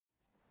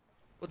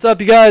What's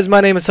up, you guys?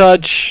 My name is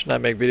Hutch, and I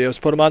make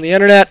videos, put them on the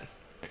internet.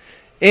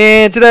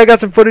 And today I got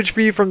some footage for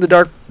you from the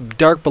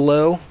Dark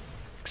Below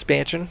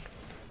expansion.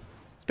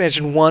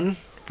 Expansion 1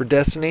 for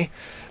Destiny.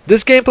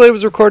 This gameplay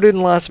was recorded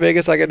in Las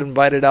Vegas. I got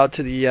invited out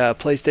to the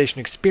PlayStation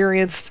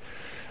Experience.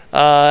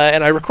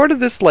 And I recorded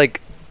this like,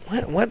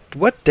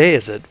 what day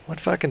is it? What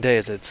fucking day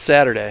is it? It's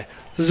Saturday.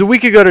 This is a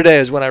week ago today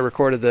is when I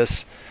recorded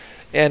this.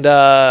 And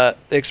the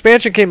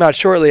expansion came out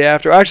shortly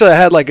after. Actually, I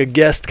had like a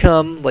guest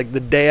come like the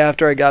day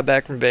after I got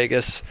back from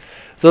Vegas.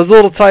 So I was a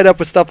little tied up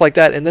with stuff like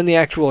that. And then the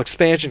actual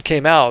expansion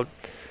came out.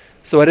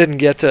 So I didn't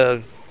get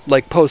to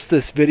like post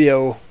this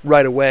video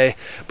right away.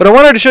 But I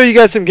wanted to show you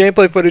guys some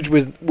gameplay footage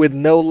with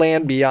No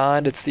Land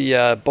Beyond. It's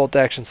the bolt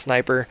action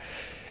sniper.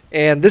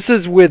 And this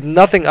is with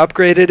nothing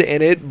upgraded,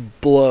 and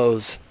it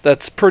blows.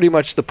 That's pretty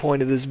much the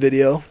point of this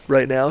video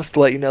right now, is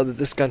to let you know that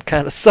this gun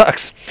kind of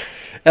sucks.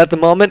 At the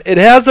moment, it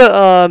has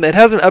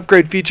an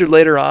upgrade feature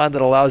later on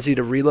that allows you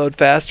to reload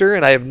faster,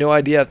 and I have no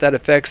idea if that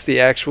affects the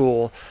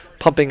actual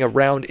pumping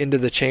around into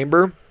the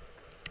chamber.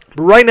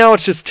 But right now,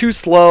 it's just too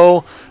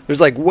slow. There's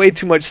like way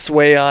too much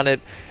sway on it.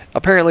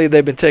 Apparently,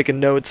 they've been taking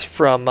notes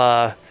from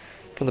the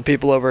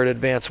people over at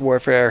Advanced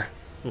Warfare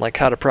on like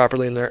how to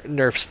properly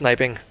nerf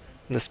sniping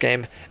in this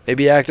game.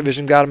 Maybe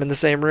Activision got them in the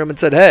same room and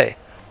said, "Hey,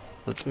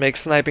 let's make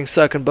sniping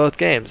suck in both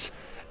games."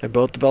 And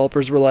both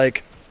developers were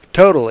like,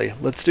 "Totally,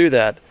 let's do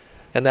that."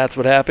 And that's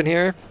what happened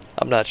here?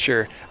 I'm not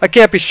sure. I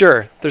can't be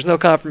sure. There's no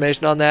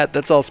confirmation on that.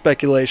 That's all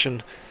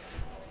speculation.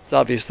 It's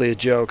obviously a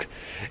joke.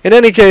 In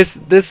any case,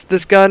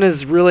 this gun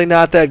is really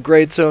not that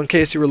great, so in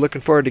case you were looking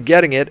forward to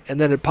getting it,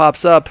 and then it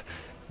pops up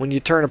when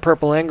you turn a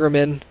purple engram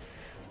in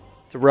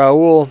to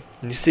Raoul,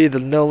 and you see the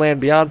No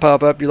Land Beyond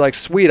pop up, you're like,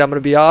 sweet, I'm going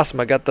to be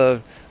awesome. I got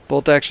the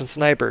bolt action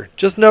sniper.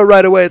 Just know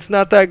right away it's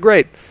not that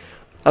great.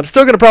 I'm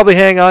still going to probably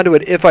hang on to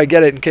it if I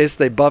get it in case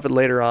they buff it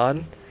later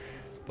on.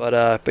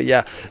 But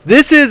yeah,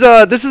 this is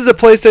a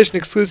PlayStation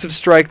exclusive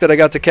strike that I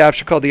got to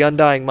capture called the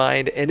Undying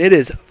Mind, and it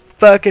is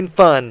fucking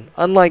fun.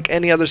 Unlike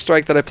any other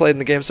strike that I played in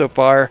the game so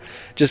far,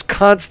 just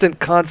constant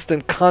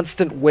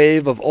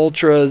wave of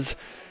ultras.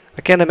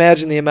 I can't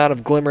imagine the amount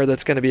of glimmer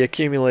that's going to be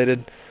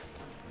accumulated.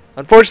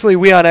 Unfortunately,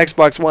 we on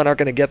Xbox One aren't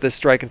going to get this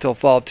strike until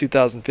fall of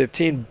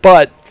 2015,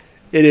 but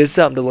it is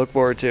something to look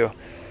forward to.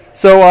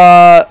 So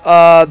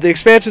the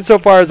expansion so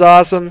far is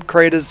awesome.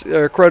 Crota's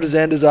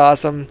End is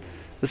awesome.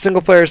 The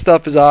single-player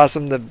stuff is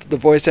awesome. The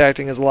voice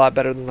acting is a lot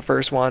better than the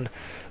first one.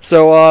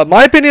 So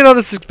my opinion on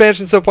this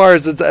expansion so far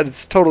is that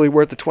it's totally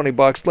worth the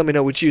 $20. Let me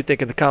know what you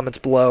think in the comments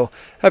below.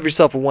 Have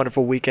yourself a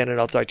wonderful weekend, and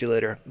I'll talk to you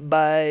later.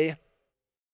 Bye.